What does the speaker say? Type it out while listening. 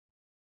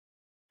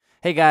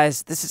Hey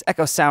guys, this is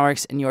Echo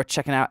Soundworks and you're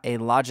checking out a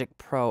Logic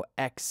Pro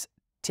X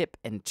tip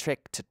and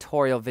trick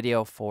tutorial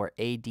video for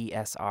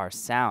ADSR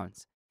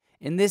sounds.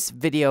 In this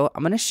video,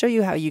 I'm going to show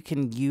you how you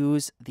can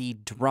use the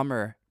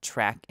drummer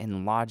track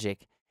in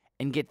Logic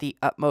and get the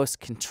utmost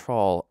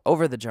control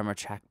over the drummer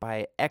track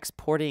by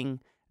exporting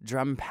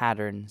drum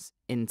patterns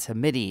into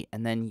MIDI,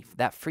 and then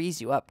that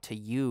frees you up to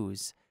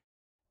use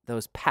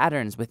those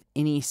patterns with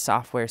any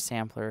software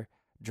sampler,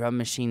 drum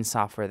machine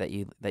software that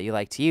you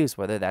like to use,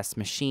 whether that's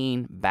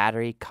Machine,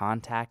 Battery,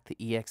 Contact, the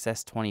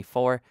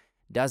EXS24,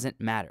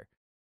 doesn't matter.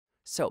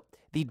 So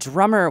the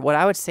drummer, what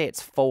I would say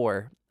it's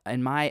for,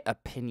 in my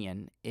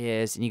opinion,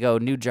 is, and you go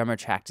new drummer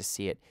track to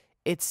see it,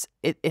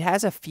 it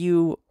has a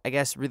few, I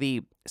guess,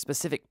 really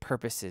specific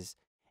purposes.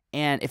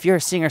 And if you're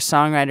a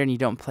singer-songwriter and you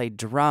don't play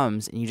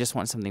drums and you just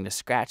want something to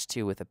scratch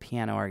to with a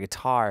piano or a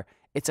guitar,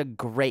 it's a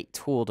great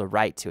tool to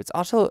write to. It's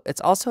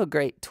also a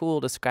great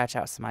tool to scratch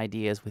out some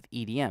ideas with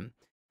EDM.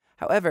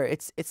 However,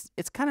 it's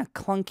kind of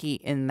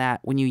clunky in that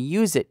when you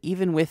use it,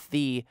 even with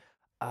the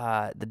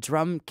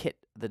drum kit,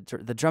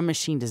 the drum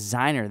machine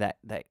designer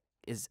that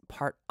is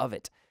part of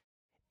it,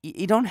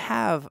 you don't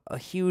have a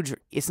huge.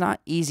 It's not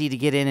easy to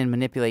get in and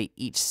manipulate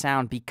each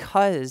sound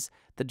because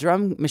the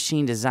drum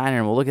machine designer,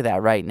 and we'll look at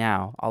that right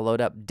now. I'll load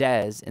up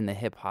Dez in the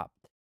hip hop.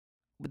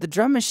 With the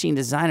drum machine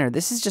designer,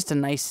 this is just a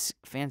nice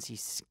fancy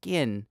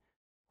skin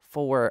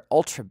for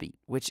Ultrabeat,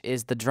 which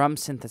is the drum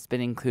synth that's been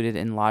included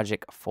in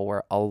Logic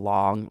for a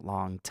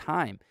long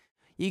time.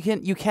 You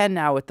can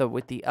now with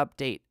the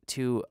update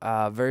to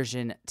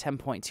version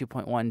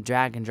 10.2.1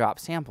 drag and drop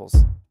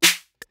samples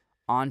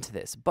onto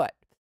this, but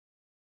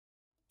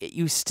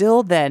you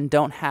still then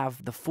don't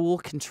have the full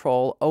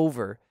control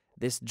over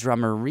this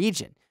drummer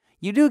region.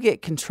 You do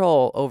get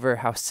control over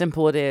how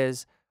simple it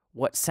is,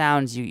 what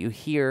sounds you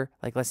hear.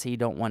 Like let's say you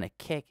don't want a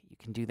kick, you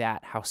can do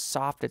that. How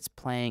soft it's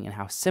playing and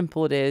how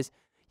simple it is.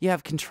 You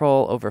have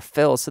control over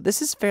fills. So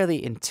this is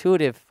fairly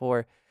intuitive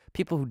for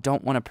people who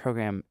don't want to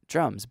program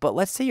drums. But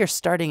let's say you're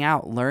starting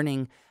out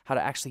learning how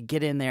to actually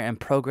get in there and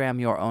program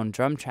your own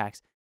drum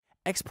tracks.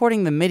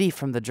 Exporting the MIDI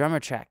from the drummer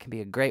track can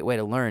be a great way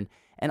to learn.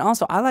 And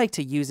also, I like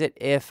to use it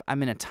if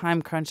I'm in a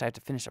time crunch, I have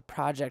to finish a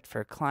project for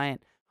a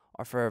client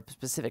or for a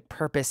specific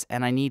purpose,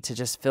 and I need to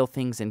just fill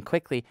things in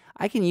quickly.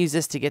 I can use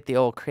this to get the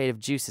old creative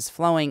juices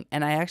flowing,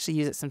 and I actually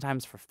use it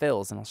sometimes for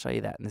fills, and I'll show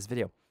you that in this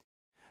video.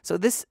 So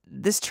this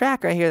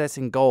track right here that's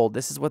in gold,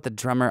 this is what the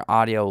drummer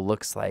audio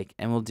looks like,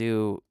 and we'll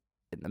do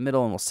in the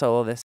middle and we'll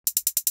solo this.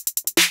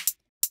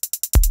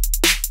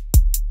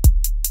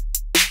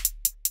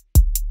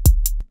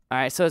 All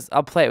right, so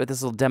I'll play it with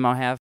this little demo I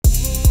have.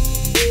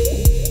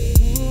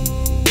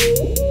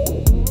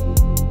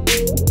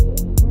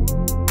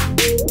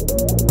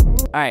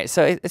 All right,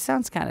 so it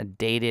sounds kind of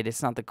dated.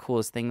 It's not the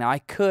coolest thing. Now, I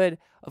could,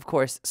 of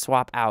course,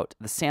 swap out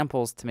the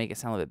samples to make it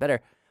sound a little bit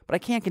better, but I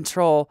can't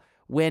control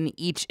when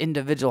each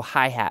individual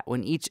hi-hat,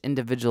 when each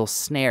individual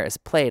snare is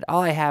played.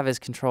 All I have is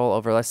control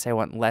over, let's say I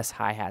want less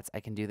hi-hats. I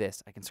can do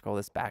this. I can scroll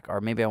this back,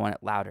 or maybe I want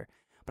it louder.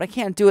 But I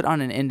can't do it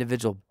on an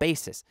individual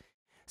basis.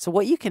 So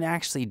what you can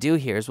actually do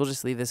here is we'll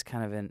just leave this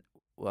kind of in,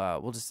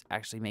 we'll just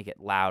actually make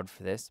it loud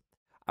for this.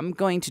 I'm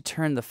going to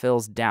turn the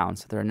fills down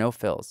so there are no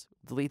fills.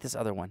 Delete this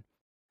other one.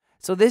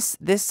 So this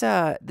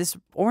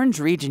orange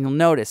region, you'll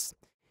notice,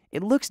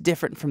 it looks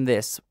different from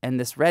this, and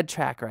this red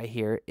track right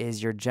here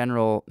is your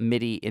general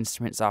MIDI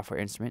instrument, software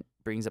instrument,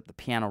 brings up the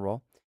piano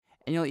roll.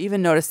 And you'll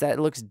even notice that it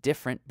looks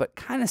different, but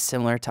kind of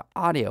similar to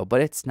audio, but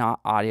it's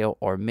not audio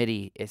or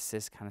MIDI. It's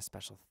this kind of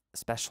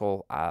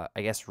special, I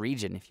guess,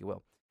 region, if you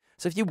will.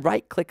 So if you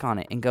right-click on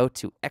it and go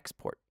to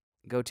export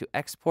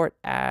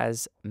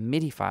as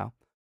MIDI file,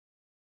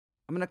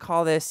 I'm going to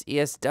call this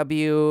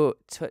ESW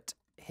tut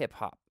hip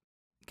hop.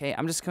 Okay,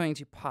 I'm just going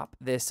to pop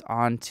this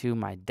onto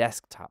my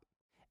desktop.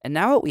 And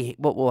now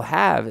what we'll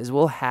have is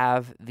we'll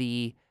have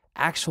the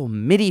actual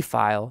MIDI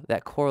file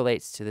that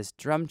correlates to this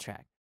drum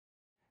track.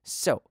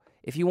 So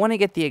if you want to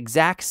get the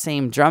exact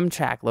same drum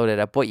track loaded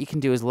up, what you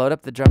can do is load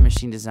up the drum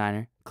machine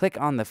designer, click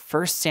on the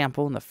first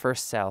sample in the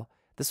first cell.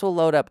 This will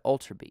load up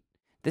Ultrabeat.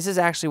 This is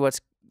actually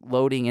what's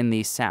loading in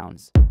these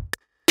sounds.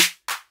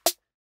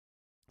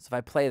 So if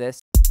I play this,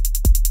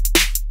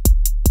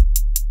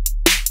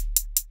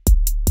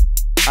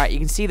 all right, you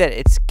can see that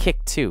it's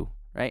kick 2,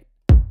 right?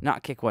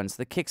 Not kick 1. So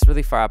the kick's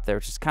really far up there,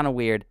 which is kind of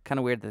weird. Kind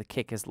of weird that the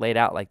kick is laid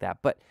out like that.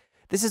 But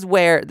this is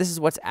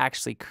what's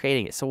actually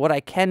creating it. So what I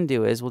can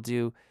do is we'll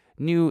do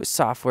new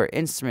software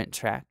instrument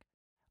track.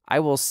 I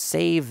will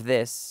save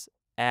this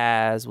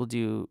as, we'll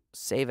do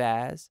save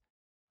as.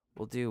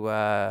 We'll do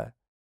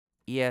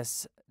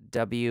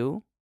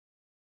ESW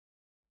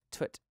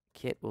tut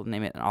kit. We'll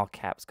name it in all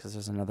caps because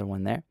there's another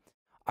one there.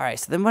 All right,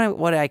 so then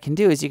what I can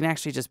do is you can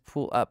actually just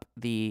pull up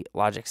the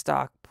Logic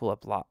stock, pull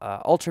up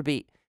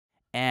Ultrabeat,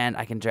 and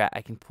I can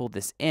pull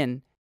this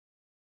in.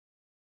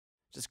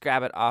 Just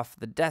grab it off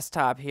the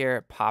desktop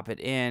here, pop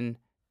it in.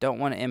 Don't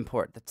want to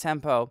import the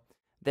tempo.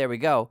 There we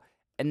go.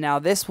 And now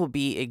this will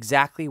be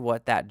exactly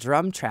what that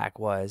drum track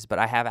was, but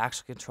I have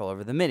actual control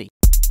over the MIDI.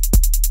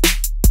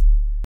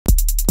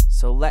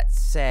 So let's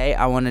say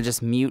I want to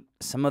just mute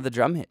some of the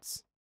drum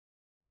hits.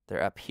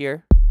 They're up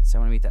here, so I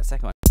want to mute that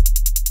second one.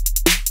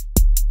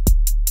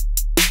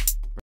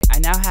 I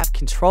now have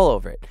control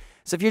over it.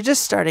 So if you're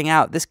just starting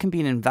out, this can be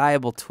an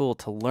invaluable tool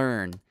to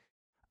learn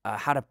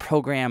how to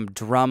program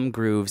drum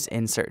grooves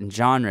in certain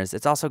genres.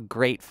 It's also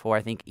great for,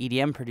 I think,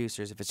 EDM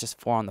producers if it's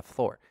just 4 on the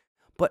floor.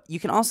 But you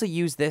can also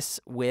use this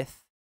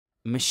with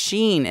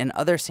machine and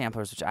other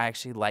samplers, which I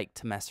actually like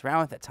to mess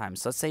around with at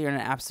times. So let's say you're in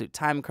an absolute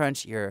time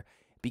crunch, you're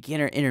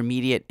beginner,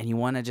 intermediate, and you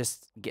want to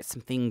just get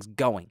some things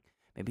going.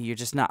 Maybe you're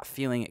just not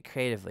feeling it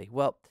creatively.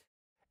 Well,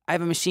 I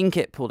have a machine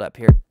kit pulled up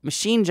here.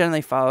 Machine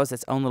generally follows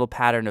its own little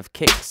pattern of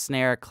kick,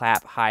 snare,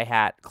 clap,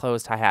 hi-hat,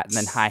 closed hi-hat, and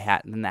then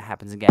hi-hat, and then that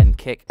happens again.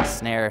 Kick,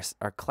 snare,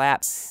 or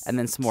clap, and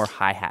then some more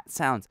hi-hat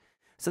sounds.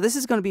 So this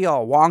is going to be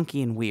all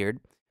wonky and weird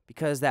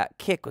because that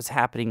kick was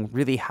happening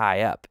really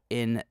high up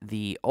in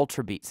the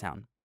ultra beat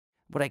sound.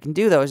 What I can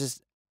do, though, is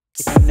just,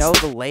 if you know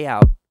the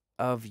layout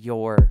of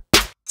your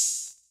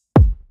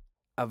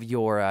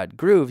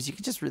grooves, you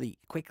can just really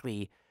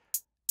quickly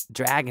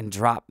drag and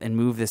drop and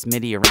move this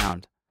MIDI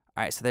around.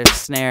 All right, so there's a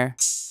snare.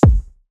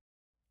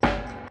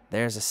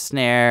 There's a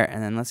snare,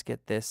 and then let's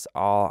get this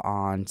all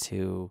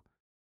onto.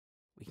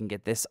 We can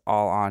get this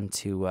all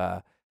onto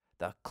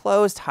the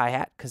closed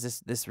hi-hat,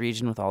 because this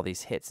region with all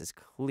these hits is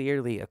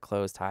clearly a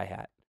closed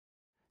hi-hat.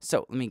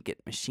 So let me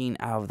get machine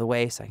out of the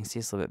way so I can see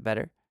this a little bit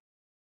better.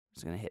 I'm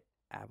just gonna hit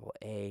Apple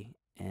A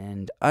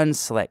and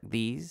unselect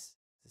these.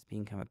 This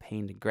being kind of a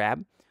pain to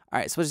grab. All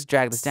right, so we'll just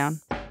drag this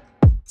down.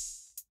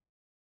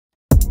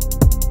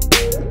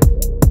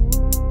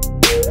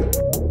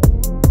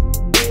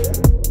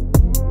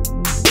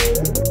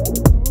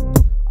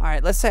 All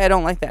right, let's say I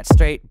don't like that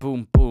straight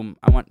boom, boom.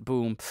 I want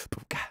boom,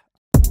 boom, gah.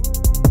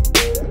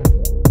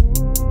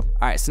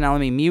 All right, so now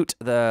let me mute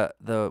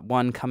the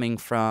one coming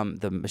from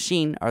the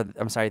machine, or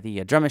I'm sorry,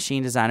 the drum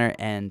machine designer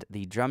and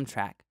the drum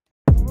track.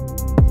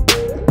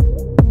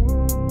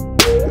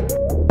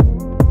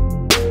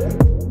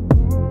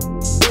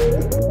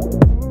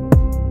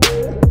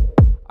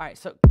 All right,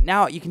 so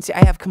now you can see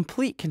I have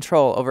complete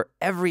control over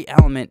every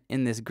element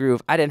in this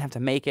groove. I didn't have to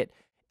make it.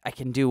 I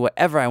can do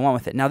whatever I want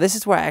with it. Now, this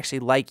is where I actually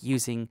like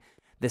using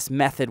this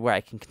method where I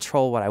can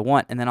control what I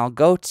want, and then I'll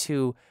go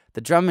to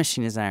the drum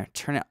machine designer,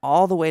 turn it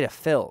all the way to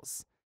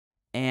fills,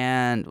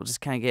 and we'll just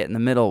kind of get in the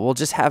middle. We'll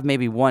just have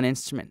maybe one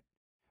instrument.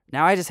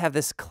 Now I just have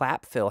this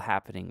clap fill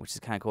happening, which is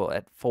kind of cool,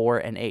 at 4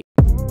 and 8.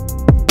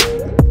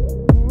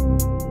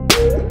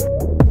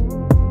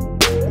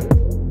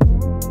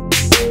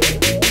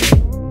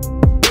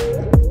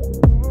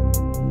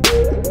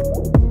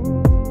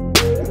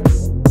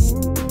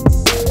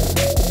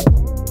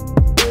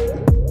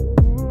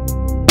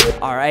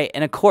 All right,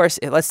 and of course,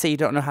 let's say you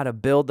don't know how to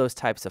build those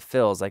types of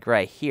fills, like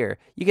right here.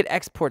 You could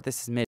export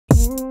this as MIDI.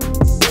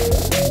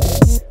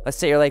 Let's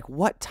say you're like,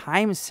 what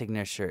time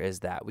signature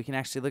is that? We can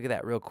actually look at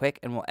that real quick,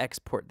 and we'll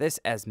export this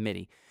as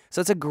MIDI. So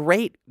it's a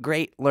great,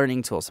 great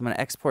learning tool. So I'm going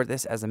to export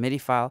this as a MIDI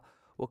file.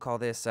 We'll call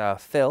this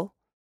fill.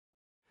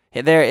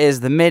 There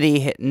is the MIDI,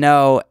 hit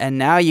no, and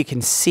now you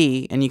can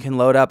see, and you can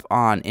load up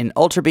in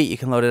Ultrabeat, you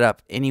can load it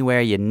up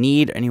anywhere you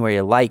need, anywhere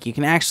you like. You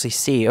can actually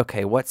see,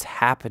 okay, what's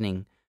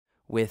happening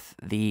with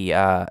the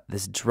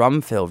this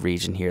drum fill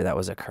region here that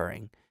was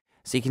occurring.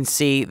 So you can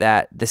see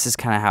that this is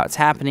kind of how it's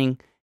happening.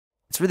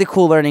 It's a really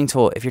cool learning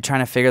tool if you're trying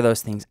to figure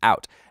those things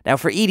out. Now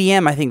for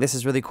EDM, I think this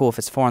is really cool if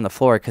it's 4 on the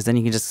floor, because then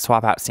you can just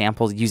swap out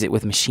samples, use it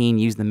with machine,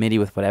 use the MIDI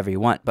with whatever you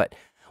want. But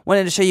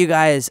wanted to show you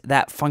guys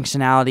that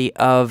functionality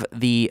of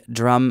the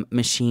drum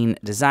machine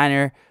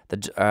designer,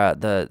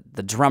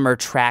 the drummer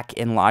track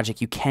in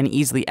Logic. You can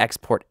easily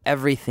export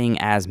everything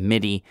as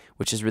MIDI,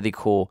 which is really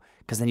cool,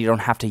 because then you don't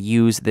have to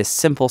use this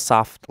simple,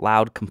 soft,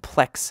 loud,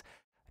 complex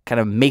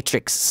kind of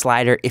matrix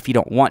slider if you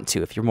don't want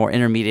to. If you're more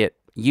intermediate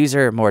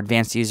user, more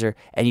advanced user,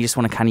 and you just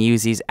want to kind of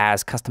use these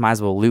as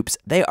customizable loops,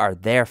 they are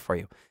there for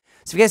you.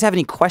 So if you guys have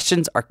any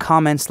questions or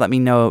comments, let me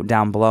know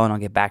down below, and I'll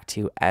get back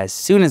to you as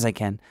soon as I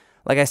can.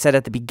 Like I said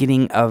at the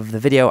beginning of the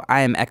video,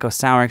 I am Echo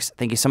Soundworks.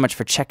 Thank you so much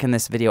for checking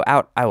this video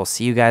out. I will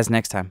see you guys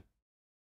next time.